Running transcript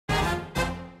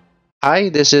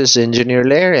Hi, this is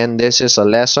EngrLeir and this is a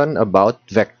lesson about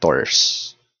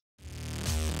vectors.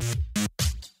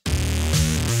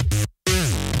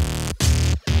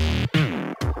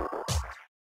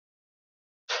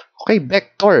 Okay,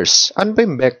 vectors. Ano ba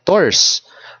yung vectors?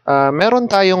 Meron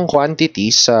tayong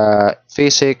quantities sa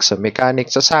physics, sa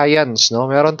mechanics, sa science, no?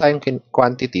 Meron tayong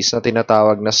quantities na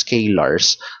tinatawag na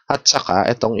scalars at saka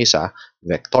itong isa,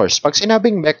 vectors. Pag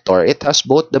sinabing vector, it has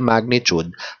both the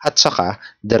magnitude at saka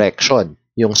direction.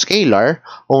 Yung scalar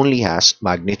only has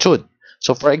magnitude.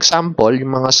 So for example,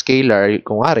 yung mga scalar,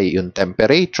 kung ari, yung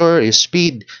temperature,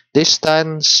 speed,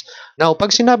 distance. Now, pag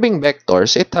sinabing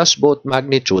vectors, it has both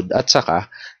magnitude at saka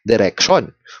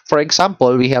direction. For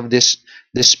example, we have this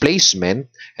displacement,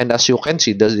 and as you can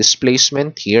see, the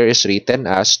displacement here is written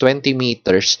as 20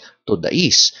 meters to the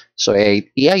east. So,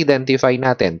 i-identify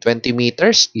natin, 20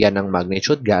 meters, yan ang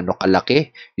magnitude, gaano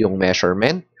kalaki yung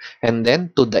measurement. And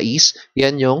then, to the east,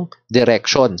 yan yung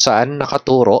direction, saan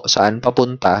nakaturo, saan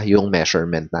papunta yung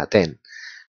measurement natin.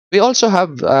 We also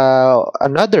have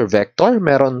another vector.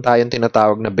 Meron tayong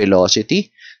tinatawag na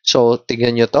velocity. So,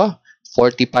 tingnan nyo to.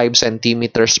 45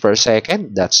 centimeters per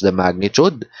second. That's the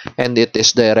magnitude. And it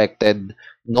is directed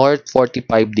north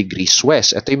 45 degrees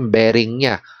west. Ito yung bearing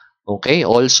niya. Okay?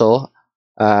 Also,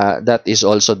 that is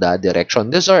also the direction.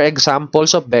 These are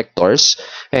examples of vectors.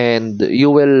 And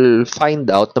you will find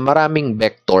out na maraming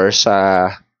vectors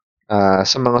sa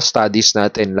mga studies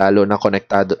natin, lalo na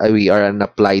konektado, we are an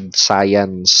applied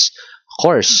science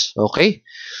course. Okay?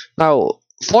 Now,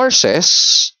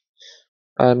 forces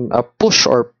and a push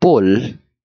or pull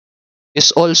is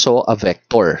also a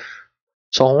vector.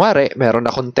 So, kung wari, meron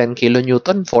akong 10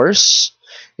 kilonewton force,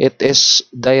 it is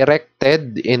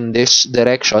directed in this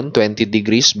direction, 20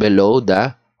 degrees below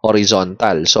the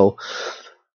horizontal. So,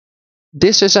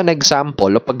 this is an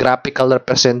example of a graphical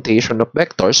representation of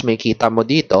vectors. May kita mo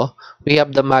dito, we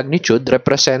have the magnitude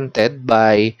represented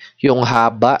by yung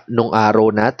haba ng arrow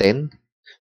natin.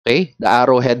 Okay? The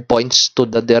arrowhead points to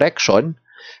the direction.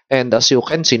 And as you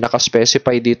can see,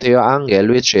 naka-specify dito yung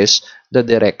angle, which is the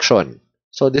direction.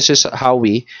 So this is how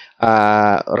we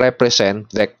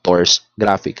represent vectors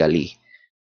graphically.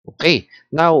 Okay,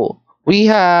 now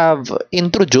we have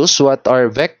introduced what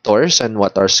are vectors and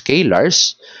what are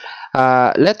scalars.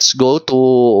 Let's go to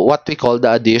what we call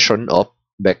the addition of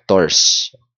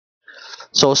vectors.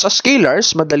 So sa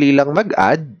scalars, madali lang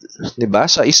mag-add, 'di ba?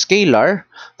 Sa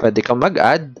scalar, pwede kang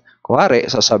mag-add. Kuwari,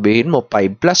 sasabihin mo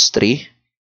 5 plus 3,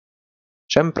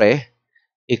 syempre,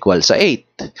 equal sa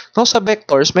 8. So, sa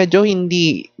vectors, medyo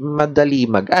hindi madali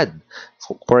mag-add.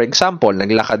 For example,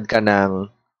 naglakad ka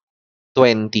ng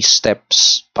 20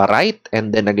 steps pa right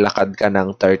and then naglakad ka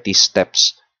ng 30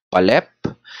 steps pa left.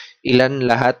 Ilan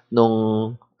lahat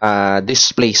nung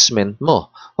displacement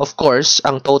mo? Of course,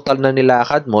 ang total na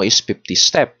nilakad mo is 50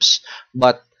 steps.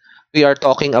 But we are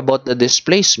talking about the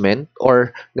displacement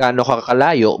or gaano ka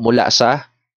kalayo mula sa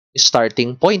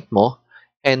starting point mo.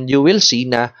 And you will see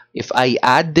na if I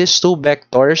add these two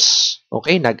vectors,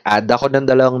 okay, nag-add ako ng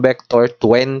dalawang vector,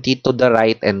 20 to the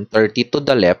right and 30 to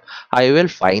the left, I will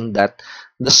find that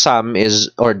the sum is,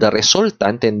 or the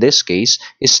resultant in this case,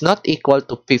 is not equal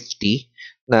to 50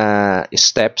 na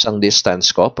steps ang distance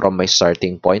ko from my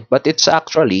starting point, but it's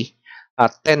actually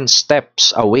 10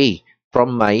 steps away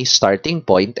from my starting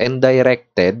point and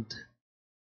directed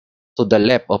to the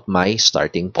left of my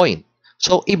starting point.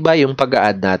 So, iba yung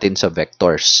pag-add natin sa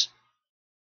vectors.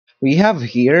 We have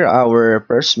here our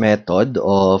first method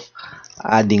of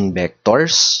adding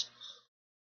vectors.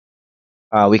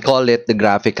 We call it the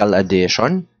graphical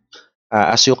addition.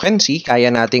 As you can see, kaya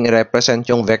nating represent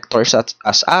yung vectors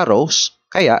as arrows,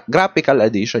 kaya graphical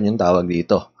addition yung tawag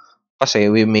dito. Kasi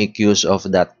we make use of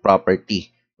that property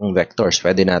ng vectors.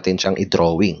 Pwede natin siyang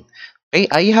i-drawing. Okay,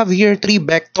 I have here 3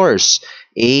 vectors,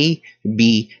 A,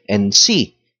 B, and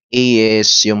C. A is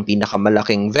yung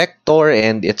pinakamalaking vector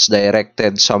and it's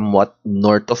directed somewhat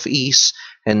north of east.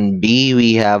 And B,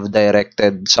 we have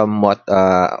directed somewhat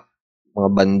mga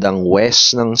bandang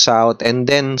west ng south. And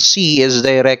then C is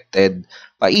directed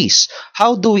pa east.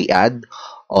 How do we add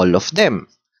all of them?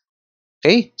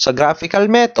 Okay, sa graphical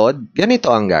method,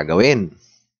 ganito ang gagawin.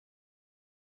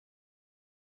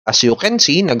 As you can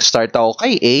see, nag-start ako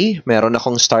kay A, meron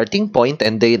akong starting point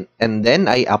and then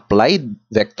I applied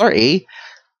vector A.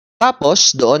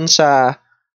 Tapos, doon sa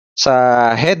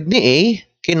head ni A,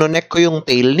 kinonect ko yung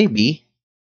tail ni B.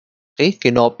 Okay?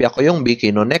 Kinopya ko yung B,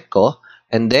 kinonect ko.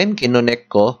 And then,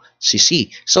 kinonect ko si C.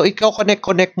 So, ikaw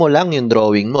connect mo lang yung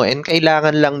drawing mo. And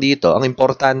kailangan lang dito, ang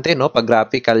importante, no, pag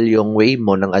graphical yung way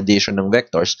mo ng addition ng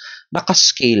vectors,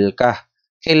 naka-scale ka.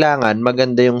 Kailangan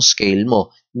maganda yung scale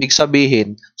mo. Ibig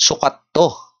sabihin, sukat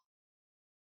to.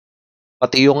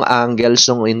 pati yung angles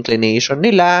ng inclination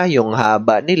nila, yung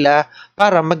haba nila,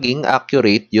 para maging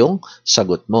accurate yung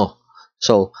sagot mo.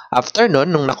 So, after nun,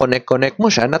 nung na-connect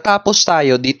mo siya, natapos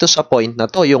tayo dito sa point na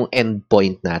to, yung end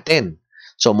point natin.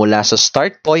 So, mula sa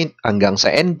start point hanggang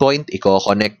sa end point,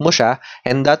 i-connect mo siya,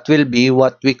 and that will be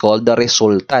what we call the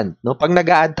resultant. No? Pag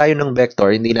nag-a-add tayo ng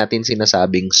vector, hindi natin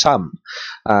sinasabing sum.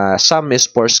 Sum is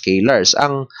for scalars.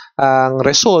 Ang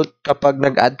result, kapag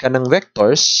nag-add ka ng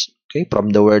vectors, okay, from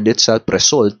the word itself,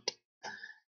 result,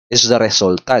 is the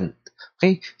resultant.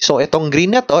 Okay, so itong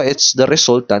green na to, it's the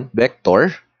resultant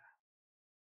vector.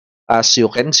 As you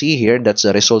can see here, that's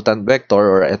the resultant vector,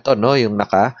 or ito, no, yung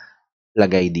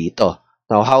nakalagay dito.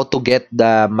 Now, how to get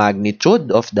the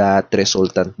magnitude of that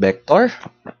resultant vector?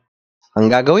 Ang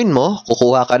gagawin mo,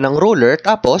 kukuha ka ng ruler,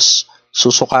 tapos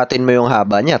susukatin mo yung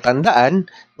haba niya.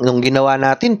 Tandaan, nung ginawa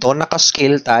natin to,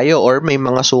 nakascale tayo or may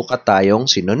mga sukat tayong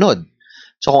sinunod.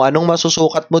 So, kung anong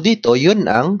masusukat mo dito, yun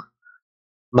ang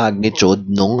magnitude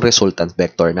ng resultant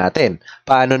vector natin.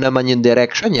 Paano naman yung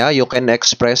direction niya? You can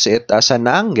express it as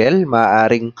an angle.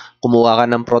 Maaring kumuha ka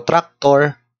ng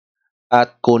protractor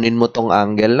at kunin mo tong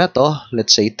angle na to,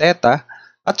 let's say theta,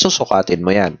 at susukatin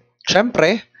mo yan.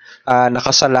 Siyempre,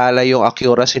 nakasalalay yung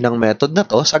accuracy ng method na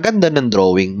to sa ganda ng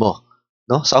drawing mo,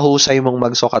 no? Sa husay mong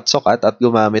magsukat-sukat at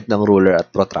gumamit ng ruler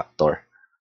at protractor.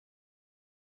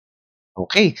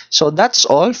 Okay, so that's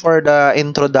all for the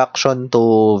introduction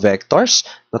to vectors.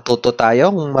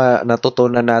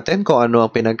 Natutunan natin kung ano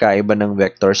ang pinagkaiba ng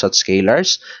vectors at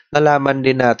scalars. Nalaman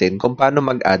din natin kung paano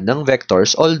mag-add ng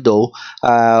vectors, although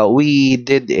we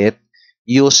did it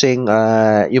using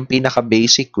yung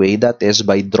pinaka-basic way, that is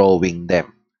by drawing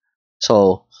them.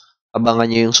 So,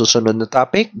 abangan nyo yung susunod na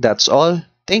topic. That's all.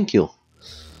 Thank you.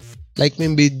 Like mo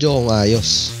yung video kung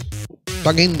ayos.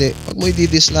 Pag hindi, pag mo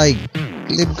i-dislike,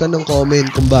 leave ka ng comment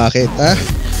kung bakit, ha?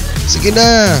 Sige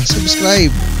na,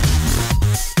 subscribe.